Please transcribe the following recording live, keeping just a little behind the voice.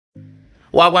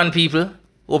Wagwan people,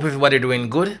 hope everybody doing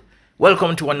good.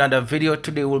 Welcome to another video.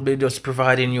 Today we'll be just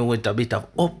providing you with a bit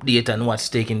of update on what's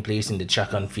taking place in the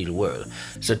track and field world.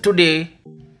 So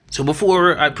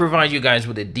before I provide you guys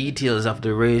with the details of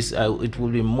the race, it will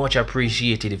be much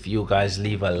appreciated if you guys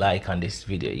leave a like on this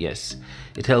video. Yes,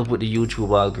 it helps with the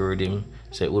YouTube algorithm,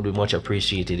 so it would be much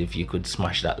appreciated if you could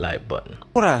smash that like button.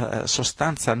 Ora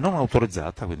sostanza non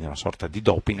autorizzata, quindi una sorta di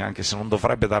doping, anche se non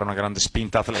dovrebbe dare una grande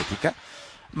spinta atletica,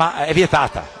 ma è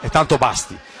vietata, e tanto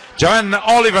basti. Joanne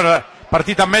Oliver,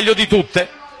 partita meglio di tutte.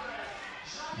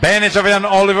 Bene Joanne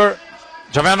Oliver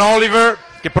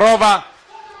che prova,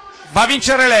 va a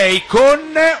vincere lei con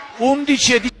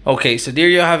 11 e Okay, so there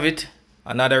you have it,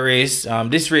 another race.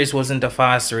 This race wasn't a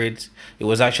fast race. It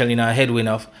was actually in a headwind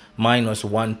of minus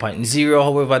 1.0.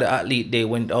 However, the athlete, they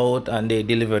went out and they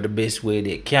delivered the best way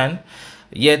they can.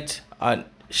 Yet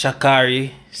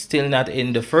Sha'Carri still not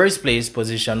in the first place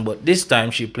position, but this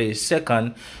time she placed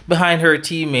second behind her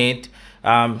teammate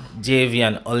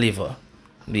Javian Oliver.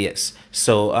 Yes,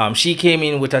 so she came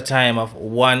in with a time of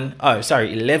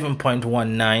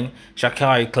 11.19.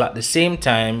 Sha'Carri clocked the same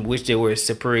time, which they were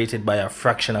separated by a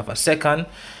fraction of a second.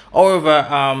 However,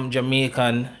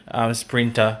 Jamaican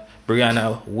sprinter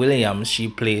Briana Williams, she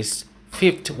placed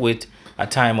fifth with a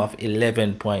time of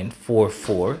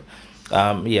 11.44.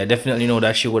 Yeah, definitely know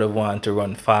that she would have wanted to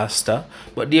run faster.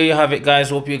 But there you have it, guys.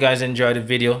 Hope you guys enjoyed the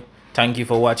video. Thank you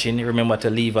for watching. Remember to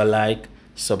leave a like,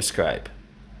 subscribe.